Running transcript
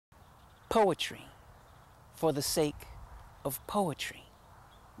poetry for the sake of poetry,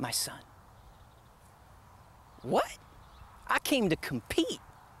 my son. What? I came to compete.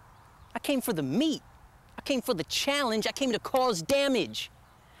 I came for the meat. I came for the challenge. I came to cause damage.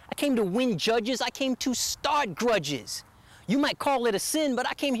 I came to win judges. I came to start grudges. You might call it a sin, but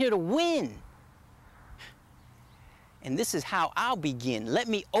I came here to win. And this is how I'll begin. Let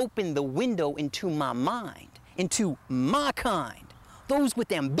me open the window into my mind, into my kind. Those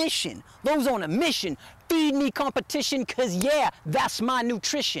with ambition, those on a mission. Feed me competition, cause yeah, that's my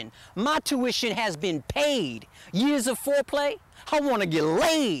nutrition. My tuition has been paid. Years of foreplay, I wanna get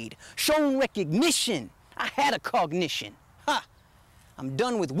laid. Shown recognition, I had a cognition. Ha! I'm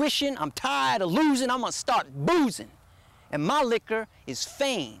done with wishing, I'm tired of losing, I'm gonna start boozing. And my liquor is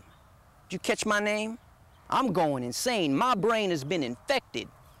fame. Did you catch my name? I'm going insane. My brain has been infected.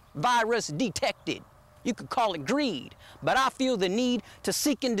 Virus detected. You could call it greed, but I feel the need to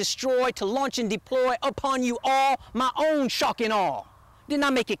seek and destroy, to launch and deploy upon you all my own shock and awe. Didn't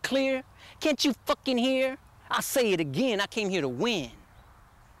I make it clear? Can't you fucking hear? I say it again, I came here to win.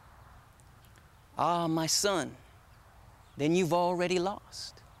 Ah, my son, then you've already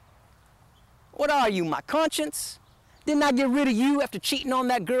lost. What are you, my conscience? Didn't I get rid of you after cheating on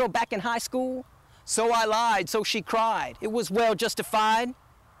that girl back in high school? So I lied, so she cried. It was well justified.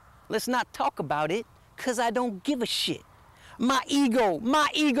 Let's not talk about it, cause I don't give a shit. My ego,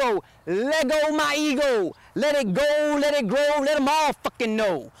 let go my ego. Let it go, let it grow, let them all fucking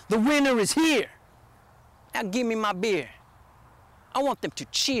know. The winner is here. Now give me my beer. I want them to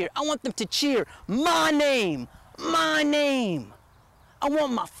cheer, I want them to cheer my name, my name. I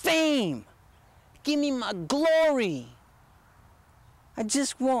want my fame. Give me my glory. I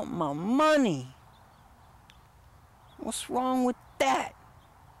just want my money. What's wrong with that?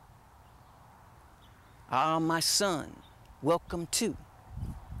 Ah, my son, welcome to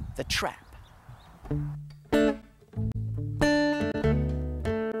the trap.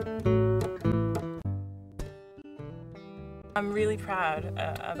 I'm really proud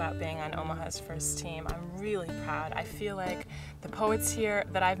about being on Omaha's first team. I'm really proud. I feel like the poets here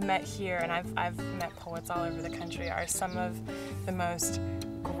that I've met here, and I've met poets all over the country, are some of the most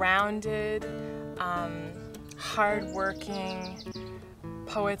grounded, hard-working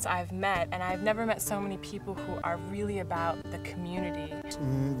poets I've met, and I've never met so many people who are really about the community.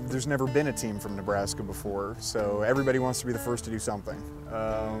 There's never been a team from Nebraska before, so everybody wants to be the first to do something.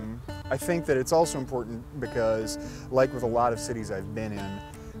 I think that it's also important because, like with a lot of cities I've been in,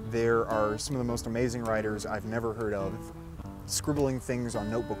 there are some of the most amazing writers I've never heard of scribbling things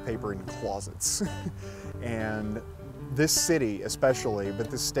on notebook paper in closets. And this city especially, but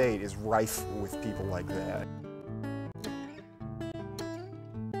this state, is rife with people like that.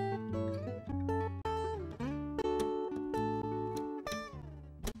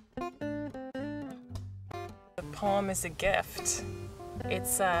 The poem is a gift.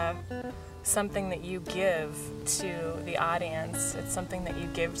 It's something that you give to the audience. It's something that you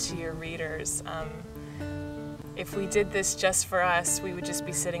give to your readers. If we did this just for us, we would just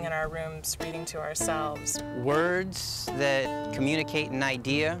be sitting in our rooms reading to ourselves. Words that communicate an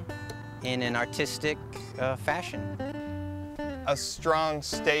idea in an artistic fashion. A strong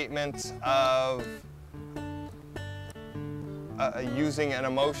statement of using an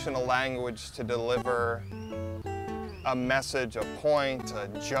emotional language to deliver a message, a point, a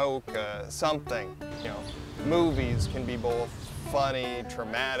joke, something. You know, movies can be both funny,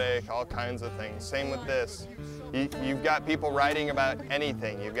 traumatic, all kinds of things. Same with this. You've got people writing about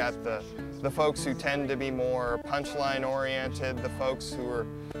anything. You've got the folks who tend to be more punchline oriented, the folks who are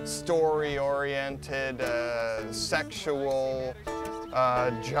story oriented, sexual,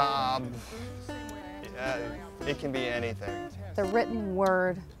 job. It can be anything. The written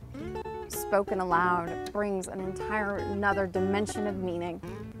word spoken aloud brings another dimension of meaning,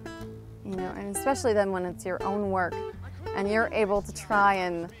 you know, and especially then when it's your own work and you're able to try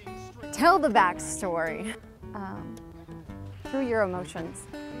and tell the backstory through your emotions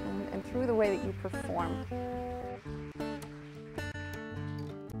and through the way that you perform.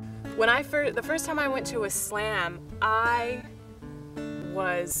 When the first time I went to a slam, I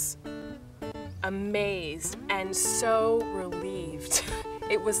was amazed and so relieved.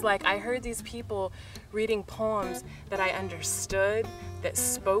 It was like I heard these people reading poems that I understood, that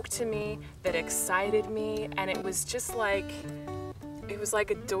spoke to me, that excited me, and it was just like, it was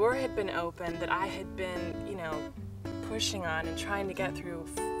like a door had been opened that I had been, you know, pushing on and trying to get through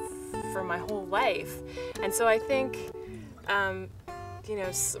for my whole life. And so I think, you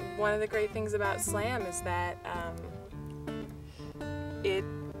know, one of the great things about slam is that it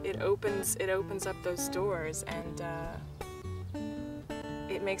opens up those doors, and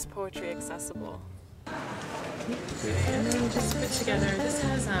it it makes poetry accessible. And then just put together, this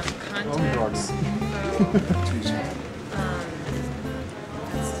has context,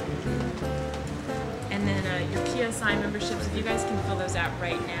 and then your PSI memberships, if you guys can fill those out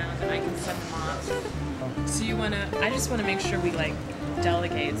right now, then I can send them off. So you want to, I just want to make sure we like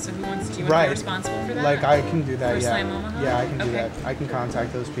delegate, so who wants, do you want to be responsible for that? Like I can do that, for yeah. Slam Omaha? Yeah, I can do that. I can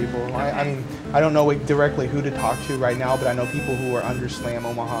contact those people. Okay. I mean, I don't know directly who to talk to right now, but I know people who are under Slam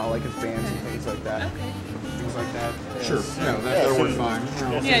Omaha, like his bands and things like that. Okay. Things like that. Sure. Yeah, that'll work fine.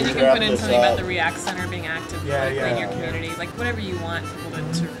 Yeah, you can put in something about the React Center being active politically in your yeah. community, like whatever you want people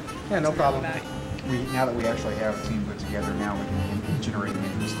to Yeah, no problem. about. Now that we actually have a team put together, now we can generate an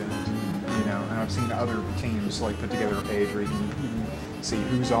interest in it. You know, and I've seen other teams like put together a page where you can see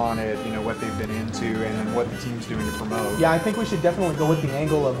who's on it, you know, what they've been into, and then what the team's doing to promote. Yeah, I think we should definitely go with the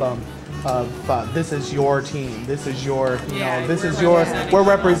angle of this is your team, this is your, you know, this is your, we're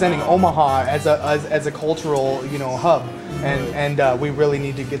representing Omaha as a cultural, you know, hub, and we really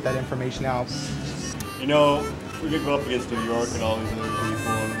need to get that information out. You know, we could go up against New York and all these other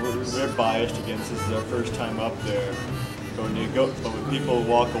people, and we're biased against this. Is our first time up there. But when people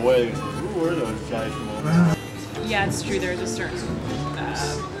walk away, it's like, who were those guys from Omaha? Yeah, it's true. There's a certain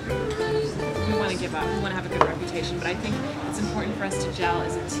we want to give up. We want to have a good reputation, but I think it's important for us to gel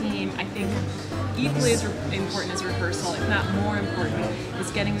as a team. I think equally as important as rehearsal, if not more important,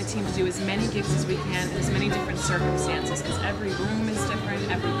 is getting the team to do as many gigs as we can in as many different circumstances, because every room is different,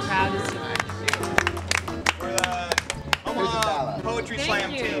 every crowd is different. We're the Omaha Poetry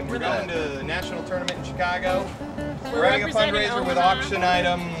Slam team. We're going to the national tournament in Chicago. We're having a fundraiser with auction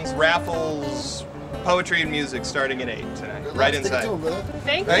items, raffles, poetry and music starting at 8 tonight, right inside.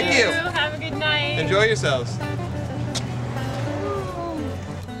 Thank you. Have a good night. Enjoy yourselves.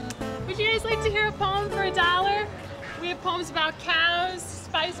 Would you guys like to hear a poem for $1? We have poems about cows,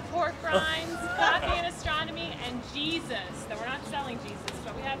 spiced pork rinds, coffee and astronomy, and Jesus. Though we're not selling Jesus,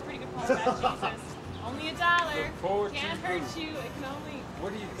 but we have pretty good poems about Jesus. Only $1. Can't hurt you. It can only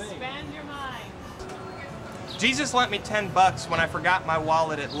expand your mind. Jesus lent me $10 when I forgot my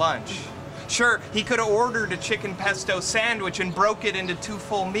wallet at lunch. Sure, he could have ordered a chicken pesto sandwich and broke it into 2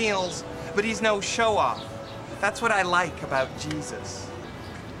 full meals, but he's no show-off. That's what I like about Jesus.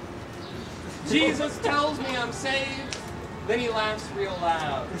 Jesus tells me I'm saved, then he laughs real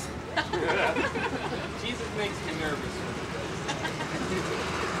loud. Jesus makes me nervous.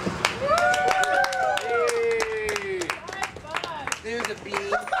 There's a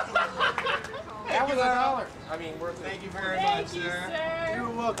bean. That was $1. I mean, thank you very much, sir. You're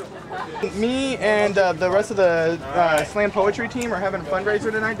welcome. Me and the rest of the slam poetry team are having a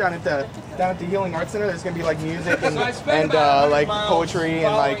fundraiser tonight down at the Healing Arts Center. There's gonna be like music and like poetry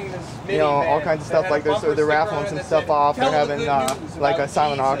and like, you know, all kinds of stuff like this. So they're raffling some stuff off. They're having like a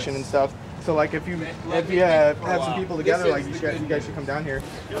silent auction and stuff. So like if you have some people together, like you guys should come down here.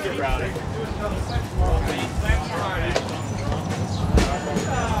 You'll get rowdy.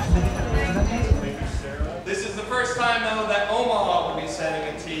 This is the first time, though, that Omaha will be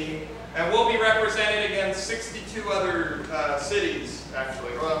sending a team, and we'll be represented against 62 other cities,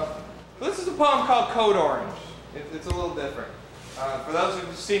 actually. Well, this is a poem called Code Orange. It's a little different. For those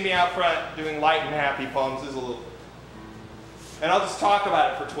who've seen me out front doing light and happy poems, this is a little... And I'll just talk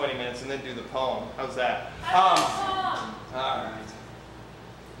about it for 20 minutes and then do the poem. How's that? All right.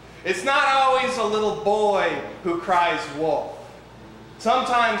 It's not always a little boy who cries wolf.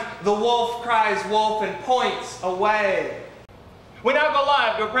 Sometimes the wolf cries wolf and points away. We now go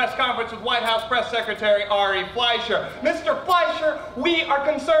live to a press conference with White House Press Secretary Ari Fleischer. Mr. Fleischer, we are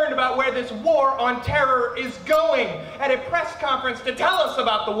concerned about where this war on terror is going. At a press conference to tell us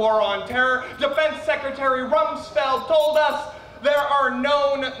about the war on terror, Defense Secretary Rumsfeld told us there are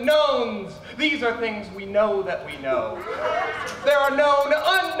known knowns. These are things we know that we know. There are known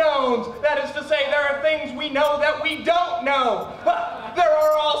unknowns. That is to say, there are things we know that we don't know. But there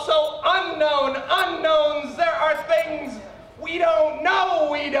are also unknown unknowns. There are things we don't know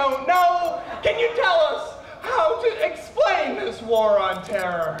we don't know. Can you tell us how to explain this war on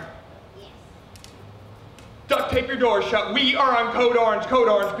terror? Duct tape your doors shut. We are on Code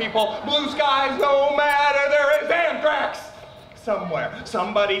Orange, people. Blue skies, no matter, there is anthrax. Somewhere,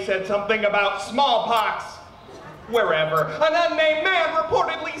 somebody said something about smallpox. Wherever, an unnamed man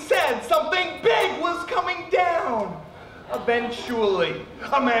reportedly said something big was coming down. Eventually,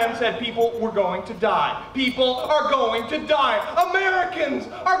 a man said people were going to die. People are going to die. Americans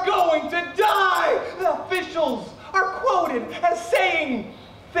are going to die. The officials are quoted as saying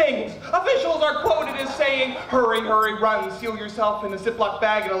things. Officials are quoted as saying, hurry, hurry, run, seal yourself in a Ziploc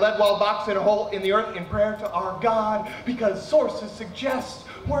bag in a lead wall box in a hole in the earth in prayer to our God, because sources suggest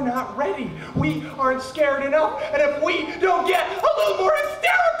we're not ready. We aren't scared enough. And if we don't get a little more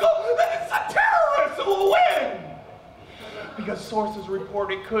hysterical, then it's the terrorists who will win. Because sources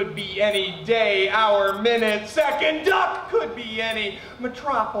report it could be any day, hour, minute, second. Duck could be any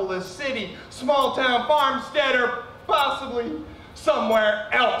metropolis, city, small town, farmstead, or possibly somewhere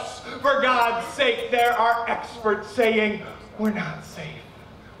else. For God's sake, there are experts saying, we're not safe.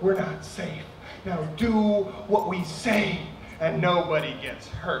 We're not safe. Now do what we say, and nobody gets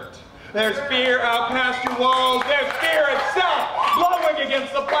hurt. There's fear out past your walls. There's fear itself, blowing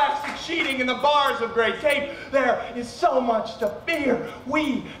against the plastic sheeting and the bars of gray tape. There is so much to fear.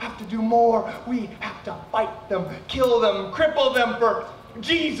 We have to do more. We have to fight them, kill them, cripple them for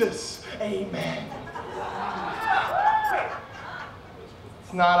Jesus. Amen.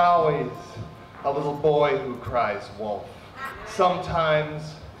 It's not always a little boy who cries wolf.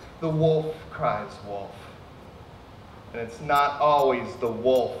 Sometimes the wolf cries wolf. And it's not always the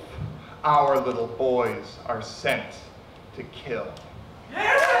wolf our little boys are sent to kill.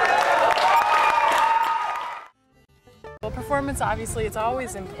 Well, performance, obviously, it's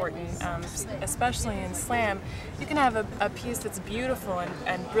always important, especially in slam. You can have a piece that's beautiful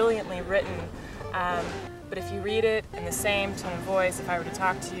and brilliantly written, but if you read it in the same tone of voice, if I were to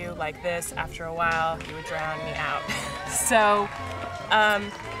talk to you like this, after a while, you would drown me out. So,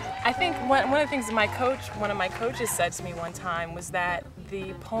 I think one of the things that one of my coaches said to me one time was that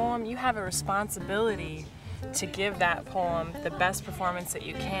the poem, you have a responsibility to give that poem the best performance that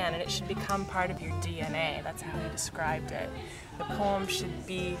you can, and it should become part of your DNA. That's how he described it. The poem should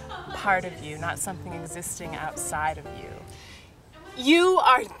be part of you, not something existing outside of you. You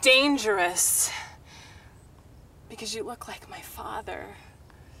are dangerous because you look like my father,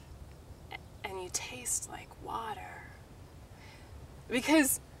 and you taste like water.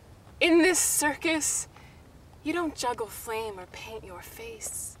 Because in this circus, you don't juggle flame or paint your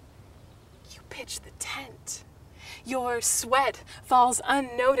face. You pitch the tent. Your sweat falls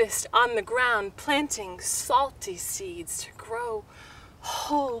unnoticed on the ground, planting salty seeds to grow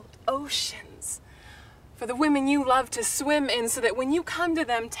whole oceans for the women you love to swim in, so that when you come to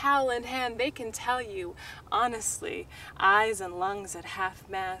them towel in hand, they can tell you honestly, eyes and lungs at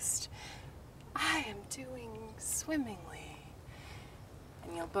half-mast, I am doing swimmingly.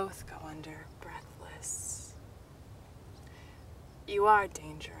 And you'll both go under breathless. You are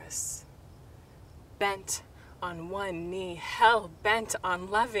dangerous. Bent on one knee, hell-bent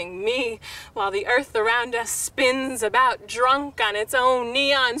on loving me, while the earth around us spins about, drunk on its own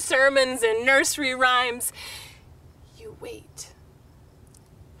neon sermons and nursery rhymes. You wait,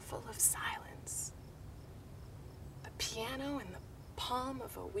 full of silence. The piano in the palm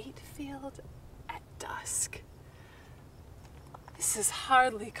of a wheat field at dusk. This is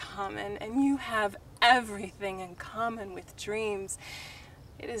hardly common, and you have everything in common with dreams.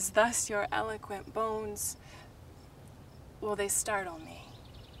 It is thus your eloquent bones, well, they startle me.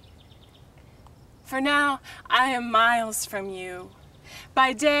 For now, I am miles from you.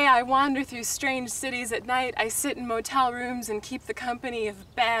 By day, I wander through strange cities. At night, I sit in motel rooms and keep the company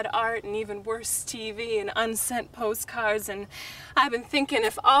of bad art and even worse TV and unsent postcards. And I've been thinking,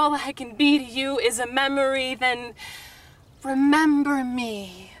 if all I can be to you is a memory, then remember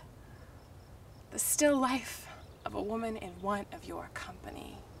me, the still life of a woman in want of your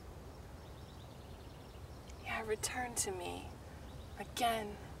company. Yeah, return to me again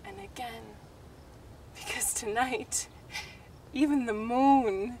and again, because tonight, even the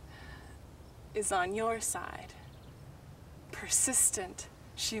moon is on your side. Persistent,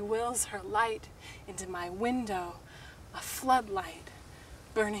 she wills her light into my window, a floodlight,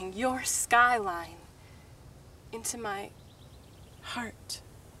 burning your skyline into my heart.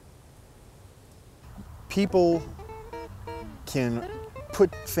 People can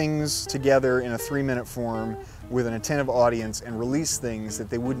put things together in a 3-minute form with an attentive audience and release things that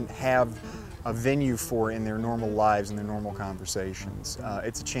they wouldn't have a venue for in their normal lives and their normal conversations.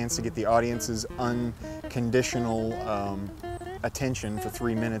 It's a chance to get the audience's unconditional attention for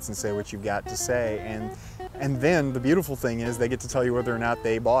 3 minutes and say what you've got to say. And then the beautiful thing is they get to tell you whether or not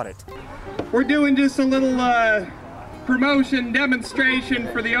they bought it. We're doing just a little promotion demonstration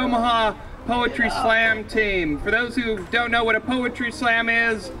for the Omaha Poetry Slam team. For those who don't know what a poetry slam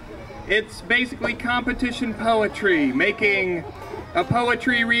is, it's basically competition poetry, making a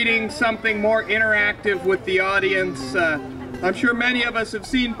poetry reading something more interactive with the audience. I'm sure many of us have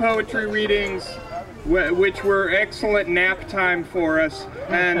seen poetry readings which were excellent nap time for us.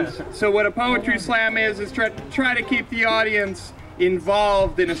 And so what a poetry slam is try to keep the audience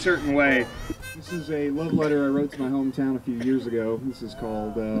involved in a certain way. This is a love letter I wrote to my hometown a few years ago. This is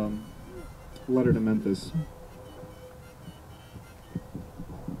called Letter to Memphis.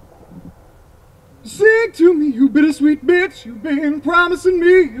 Sing to me, you bittersweet bitch. You've been promising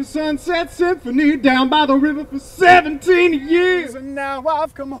me a sunset symphony down by the river for 17 years. And now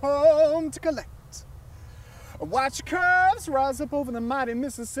I've come home to collect. Watch your curves rise up over the mighty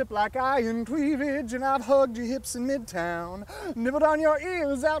Mississippi like iron cleavage, and I've hugged your hips in Midtown, nibbled on your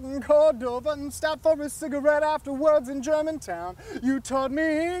ears out in Cordova, and stopped for a cigarette afterwards in Germantown. You taught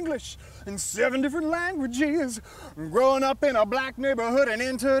me English in 7 different languages. Growing up in a black neighborhood and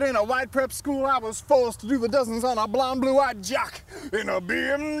entered in a white prep school, I was forced to do the dozens on a blonde blue-eyed jock in a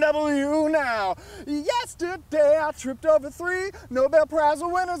BMW now. Yesterday I tripped over 3 Nobel Prize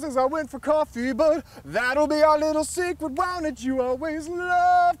winners as I went for coffee, but that'll be our little secret, won't it? You always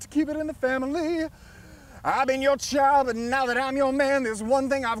love to keep it in the family. I've been your child, but now that I'm your man, there's one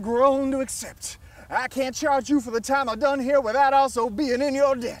thing I've grown to accept. I can't charge you for the time I've done here without also being in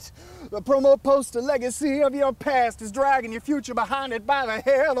your debt. The promo poster legacy of your past is dragging your future behind it by the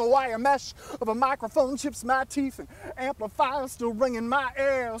hair. The wire mesh of a microphone chips my teeth and amplifiers still ringing my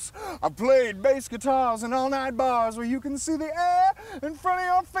ears. I've played bass guitars in all-night bars where you can see the air in front of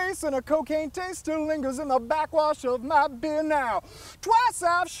your face, and a cocaine taste still lingers in the backwash of my beer now. Twice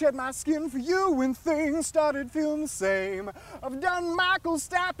I've shed my skin for you when things started feeling the same. I've done Michael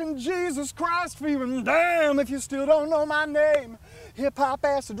Stipe and Jesus Christ for you, and damn if you still don't know my name. Hip-hop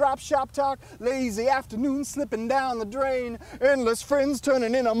acid drop shop talk, lazy afternoon slipping down the drain, endless friends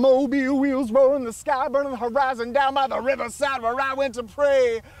turning into mobile wheels, rolling the sky, burning the horizon down by the riverside where I went to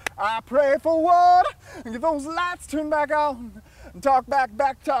pray. I pray for water and get those lights turned back on. And talk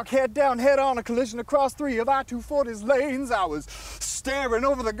back talk, head down, head on, a collision across 3 of I-240's lanes. I was staring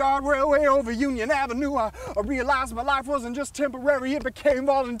over the guardrail way over Union Avenue. I realized my life wasn't just temporary, it became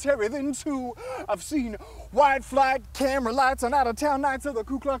voluntary then too. I've seen white flight camera lights on out-of-town nights of the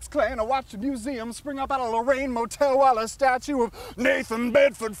Ku Klux Klan. I watched a museum spring up out of Lorraine Motel while a statue of Nathan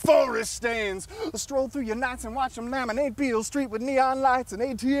Bedford Forrest stands. I stroll through your nights and watch them laminate Beale Street with neon lights and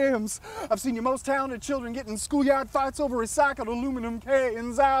ATMs. I've seen your most talented children get in schoolyard fights over recycled aluminum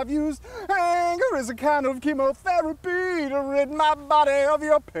cans. I've used anger as a kind of chemotherapy to rid my body of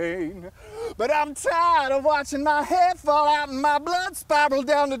your pain. But I'm tired of watching my head fall out and my blood spiral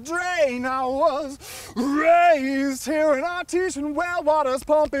down the drain. I was raised here in artesian well waters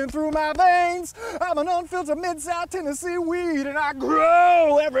pumping through my veins. I'm an unfiltered mid-South Tennessee weed, and I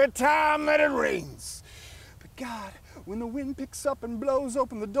grow every time that it rains. But God, when the wind picks up and blows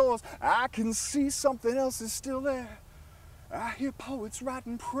open the doors, I can see something else is still there. I hear poets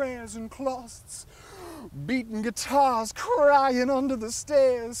writing prayers in closets, beating guitars, crying under the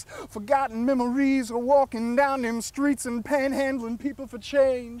stairs. Forgotten memories are walking down them streets and panhandling people for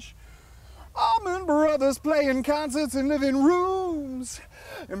change. Almond brothers playing concerts in living rooms,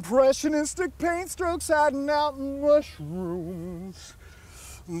 impressionistic paint strokes hiding out in mushrooms.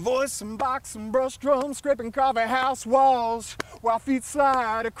 Voice and box and brush drums scraping coffee house walls while feet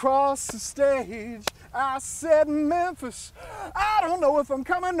slide across the stage. I said Memphis, I don't know if I'm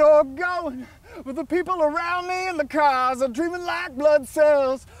coming or going, but the people around me in the cars are dreaming like blood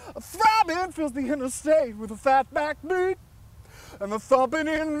cells. A throbbing fills the interstate with a fat backbeat, and the thumping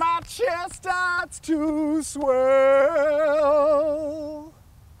in my chest starts to swell.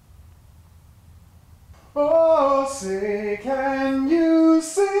 Oh, say, can you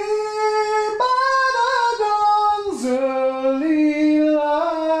see by the dawn's early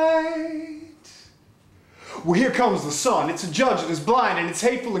light? Well, here comes the sun. It's a judge that is blind, and it's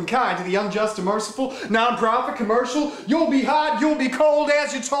hateful and kind to the unjust and merciful. Non-profit, commercial, you'll be hot, you'll be cold,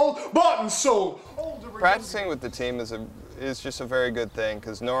 as you're told, bought and sold. Practicing with the team is just a very good thing,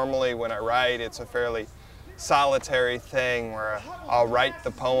 because normally when I write, it's a fairly solitary thing where I'll write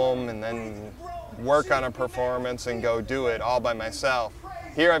the poem and then work on a performance and go do it all by myself.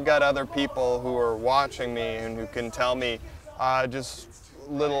 Here I've got other people who are watching me and who can tell me just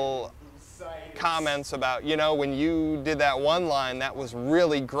little comments about, you know, when you did that one line, that was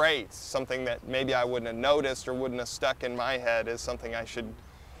really great. Something that maybe I wouldn't have noticed or wouldn't have stuck in my head is something I should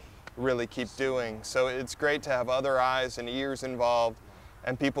really keep doing. So it's great to have other eyes and ears involved,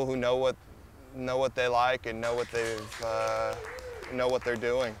 and people who know what they like and know what they're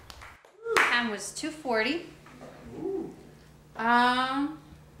doing. Time was 2:40.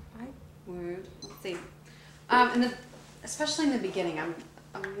 Let's see. Especially in the beginning, I'm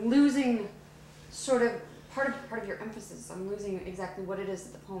losing sort of part of your emphasis. I'm losing exactly what it is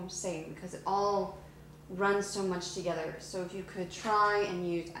that the poem's saying, because it all runs so much together. So if you could try and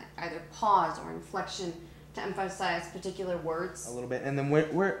use either pause or inflection to emphasize particular words. A little bit. And then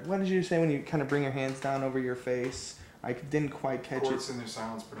what did you say when you kind of bring your hands down over your face? I didn't quite catch Chords it. in their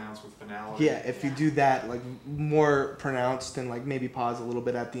silence pronounced with finality. Yeah, if you do that, like more pronounced and like maybe pause a little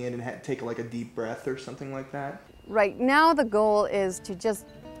bit at the end and take like a deep breath or something like that. Right now the goal is to just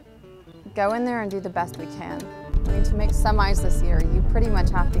go in there and do the best we can. I mean, to make semis this year, you pretty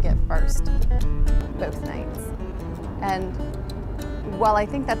much have to get first both nights. And while I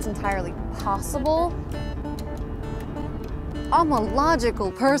think that's entirely possible, I'm a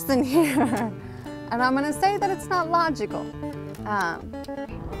logical person here. And I'm gonna say that it's not logical,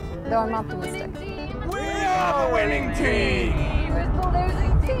 though I'm optimistic. We are the winning team! Who's the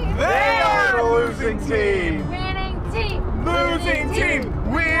losing team? They are the losing team! Winning team! Losing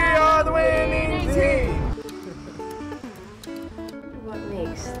team! We are the winning team! What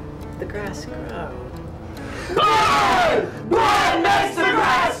makes the grass grow? Blood! Blood makes the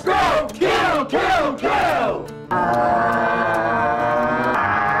grass grow! Kill, kill, kill!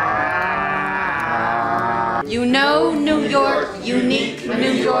 You know New York, unique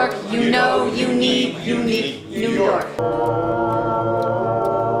New York. You know you need unique New York.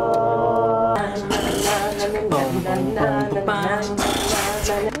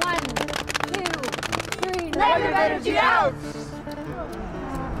 Negative energy out!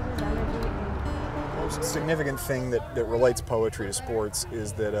 The most significant thing that relates poetry to sports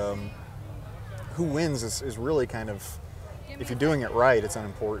is that who wins is really kind of, if you're doing it right, it's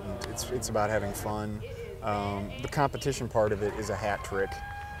unimportant. It's about having fun. The competition part of it is a hat trick.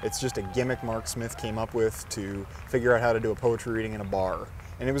 It's just a gimmick Mark Smith came up with to figure out how to do a poetry reading in a bar.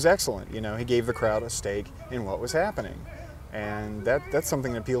 And it was excellent. You know, he gave the crowd a stake in what was happening. And that's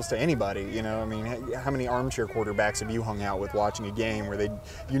something that appeals to anybody, you know. I mean, how many armchair quarterbacks have you hung out with watching a game where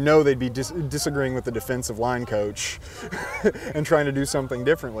they'd be disagreeing with the defensive line coach and trying to do something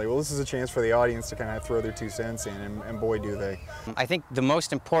differently? Well, this is a chance for the audience to kind of throw their 2 cents in, and boy, do they. I think the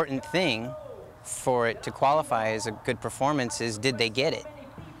most important thing for it to qualify as a good performance is, did they get it,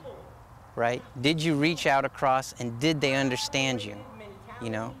 right? Did you reach out across, and did they understand you, you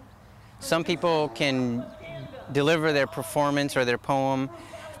know? Some people can deliver their performance or their poem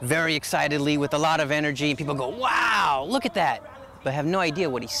very excitedly with a lot of energy, and people go, wow, look at that, but have no idea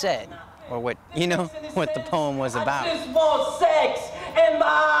what he said or what, you know, what the poem was about. I just want sex and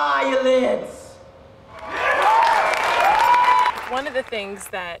violence! One of the things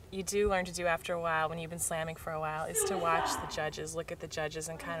that you do learn to do after a while when you've been slamming for a while is to watch the judges, look at the judges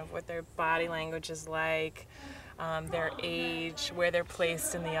and kind of what their body language is like, their age, where they're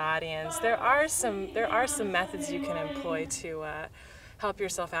placed in the audience. There are some methods you can employ to help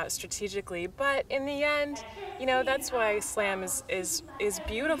yourself out strategically, but in the end, you know, that's why slam is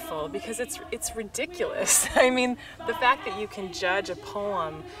beautiful, because it's ridiculous. I mean, the fact that you can judge a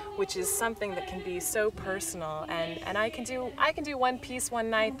poem, which is something that can be so personal, and I can do one piece one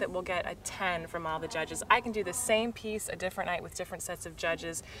night that will get a 10 from all the judges. I can do the same piece a different night with different sets of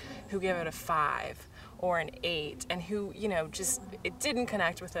judges who give it a 5 or an 8, and who, you know, just, it didn't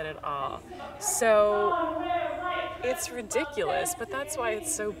connect with it at all. So it's ridiculous, but that's why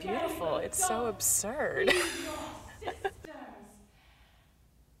it's so beautiful. It's so absurd.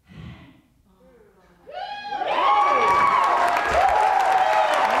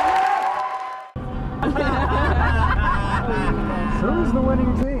 So is the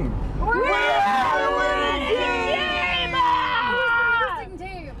winning team. We are the winning team! Losing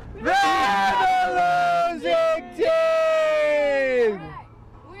team! They're the losing team!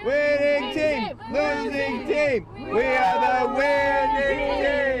 Winning team! Losing team! We are the winning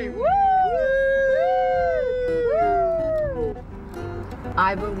team!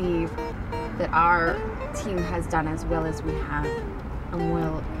 I believe that our team has done as well as we have and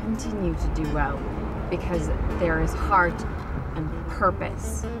will continue to do well, because there is heart and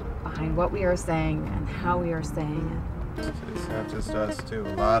purpose behind what we are saying and how we are saying it. It's not just us too.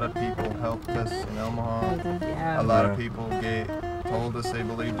 A lot of people helped us in Omaha. Yeah. A lot of people told us they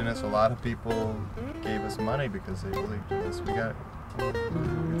believed in us. A lot of people gave us money because they believed in us.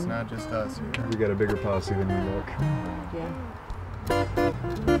 It's not just us here. We got a bigger posse than we look. Yeah.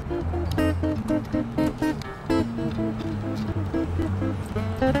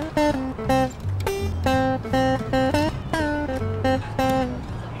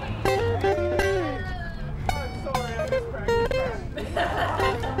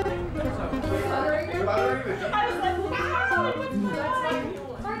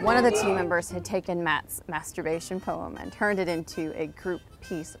 One of the team members had taken Matt's masturbation poem and turned it into a group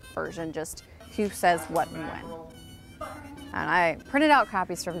piece version, just who says what and when. And I printed out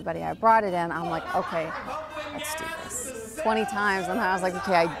copies for everybody. I brought it in. I'm like, okay, let's do this. 20 times, and I was like,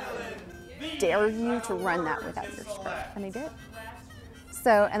 okay, I dare you to run that without your script. And he did.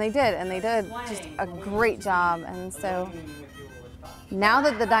 So, and they did just a great job. And so now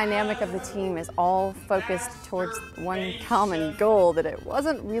that the dynamic of the team is all focused towards one common goal that it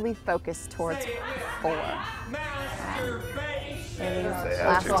wasn't really focused towards before.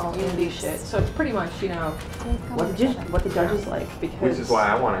 It's all unity shit. So it's pretty much, you know, what the judges like. Because which is why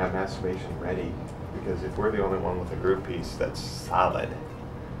I want to have masturbation ready, because if we're the only one with a group piece that's solid,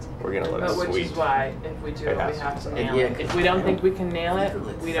 we're gonna look sweet. Which is why if we do it, we have to nail it. If we don't think we can nail it,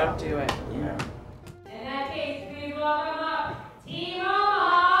 we don't do it. Yeah. In that case, please welcome up Team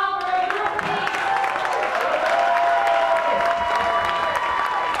Omaha for a group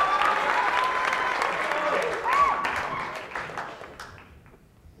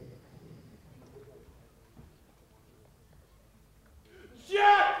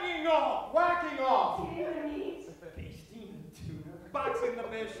Jacking off, whacking off, boxing the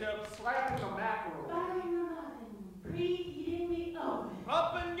bishop, slapping the mackerel, Preheating the oven.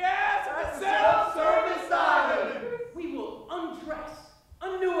 pumping gas at self-service island. We will undress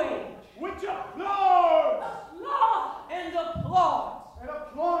a new age. Which applauds Applause and applause. and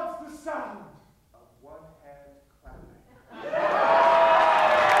applauds the sound of one hand clapping.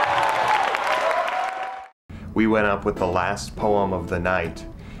 We went up with the last poem of the night,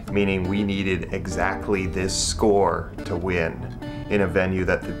 meaning we needed exactly this score to win in a venue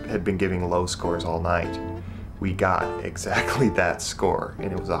that had been giving low scores all night. We got exactly that score,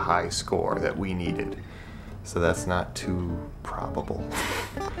 and it was a high score that we needed. So that's not too probable,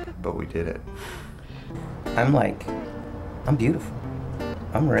 but we did it. I'm beautiful.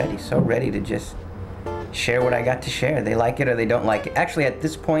 I'm ready, so ready to just share what I got to share. They like it or they don't like it. Actually, at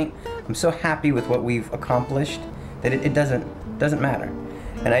this point, I'm so happy with what we've accomplished that it doesn't matter.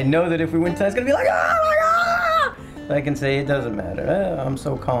 And I know that if we win tonight, it's gonna be like, oh my God! I can say it doesn't matter. I'm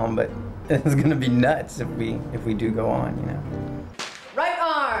so calm, but it's gonna be nuts if we do go on, you know. Right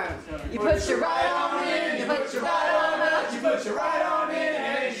arm. You put your right arm in, you put your right arm out, you put your right arm in,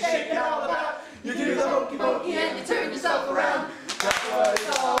 and you shake it all about. You do the hokey pokey and you turn yourself around. That's what it's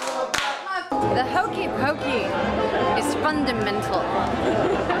all about. The hokey pokey is fundamental.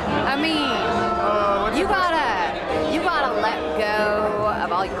 I mean, you gotta let go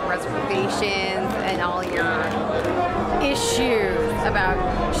of all your reservations and all your issues about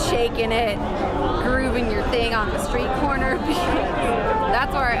shaking it, grooving your thing on the street corner, because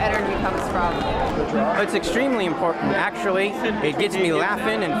that's where our energy comes from. It's extremely important, actually. It gets me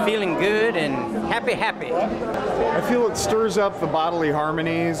laughing and feeling good and happy. I feel it stirs up the bodily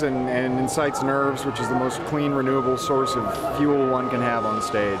harmonies and incites nerves, which is the most clean, renewable source of fuel one can have on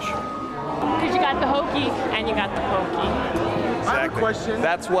stage. Because you got the hokey and you got the pokey. I have a question.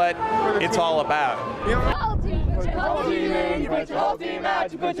 That's what it's all about. Whole team, put your whole team in, You put your whole team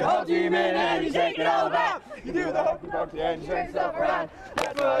out, you put your whole team in, and you shake it all about. You do the hokey pokey and you turn yourself around.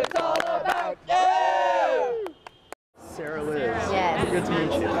 That's what it's all about. Yeah! Sarah Liz. Yes. Good to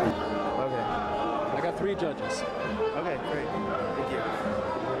meet you. Okay. I got 3 judges. Okay, great. Thank you.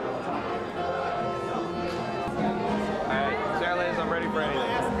 Alright, Sarah Liz, I'm ready for anything.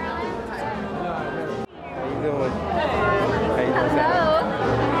 How you doing? How you doing? How's it going?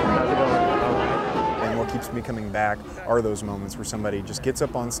 And what keeps me coming back are those moments where somebody just gets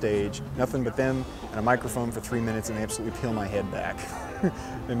up on stage, nothing but them and a microphone for 3 minutes, and they absolutely peel my head back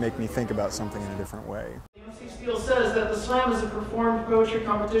and make me think about something in a different way. Steele says that the slam is a performed poetry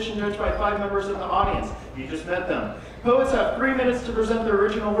competition judged by 5 members of the audience. You just met them. Poets have 3 minutes to present their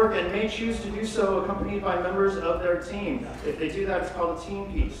original work and may choose to do so accompanied by members of their team. If they do that, it's called a team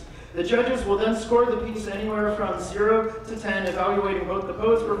piece. The judges will then score the piece anywhere from 0 to 10, evaluating both the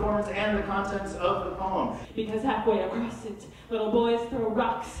poet's performance and the contents of the poem. Because halfway across it, little boys throw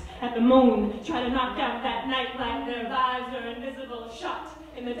rocks at the moon, try to knock out that nightlight. Their lives are invisible, shot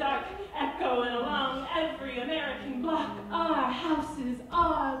in the dark, echoing along every American block. Our houses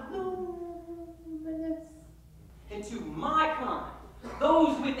are luminous. And to my kind,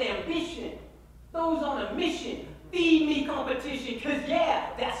 those with ambition, those on a mission, feed me competition, cause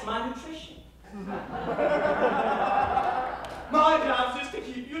yeah, that's my nutrition. My job's just to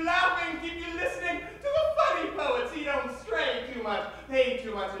keep you laughing, keep you listening to the funny poets. He don't stray too much, pay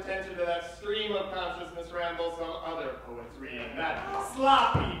too much attention to that stream of consciousness ramble some other poets read. That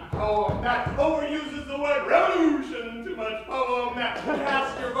sloppy poem that overuses the word revolution too much poem, that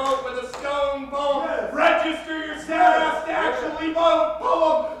cast your vote with a stone poem, register your status to actually vote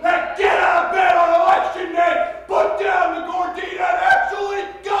poem, that get out of bed on election day, put down the gordita and actually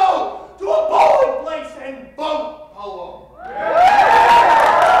go to a polling place and vote poem.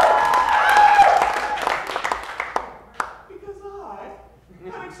 Because I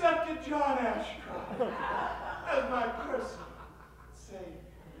have accepted John Ashcroft as my personal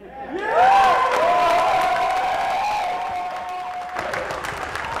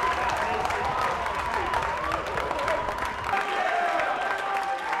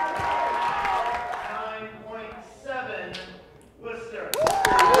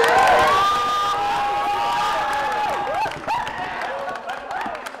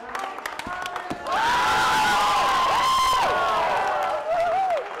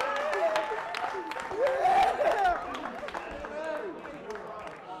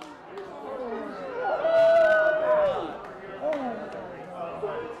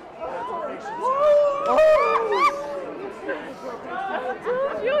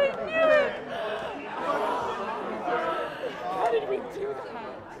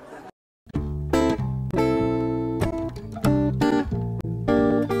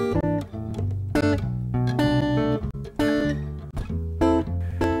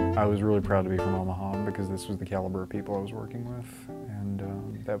I was really proud to be from Omaha because this was the caliber of people I was working with, and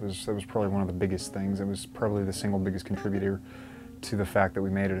that was probably one of the biggest things. It was probably the single biggest contributor to the fact that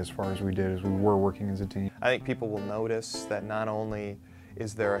we made it as far as we did, as we were working as a team. I think people will notice that not only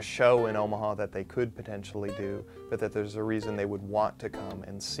is there a show in Omaha that they could potentially do, but that there's a reason they would want to come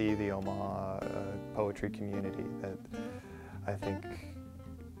and see the Omaha poetry community. That I think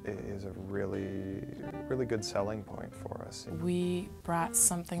is a really good selling point for us. We brought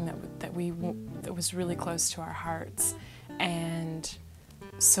something that was really close to our hearts, and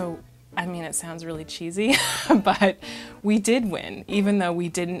so I mean, it sounds really cheesy, but we did win. Even though we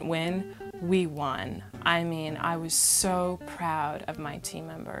didn't win, we won. I mean, I was so proud of my team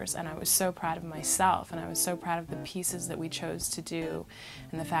members, and I was so proud of myself, and I was so proud of the pieces that we chose to do,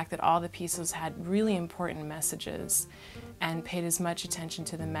 and the fact that all the pieces had really important messages and paid as much attention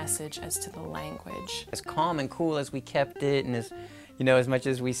to the message as to the language. As calm and cool as we kept it, and as, you know, as much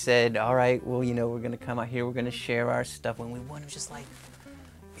as we said, all right, well, you know, we're gonna come out here, we're gonna share our stuff. When we won, it was just like,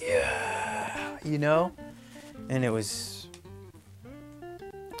 yeah, you know? And it was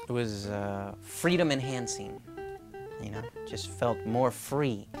freedom enhancing, you know? Just felt more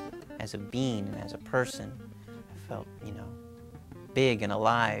free as a being and as a person. I felt, you know, big and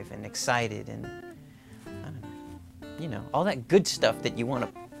alive and excited and, I don't know, you know, all that good stuff that you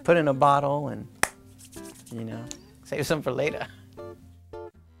want to put in a bottle and, you know, save some for later.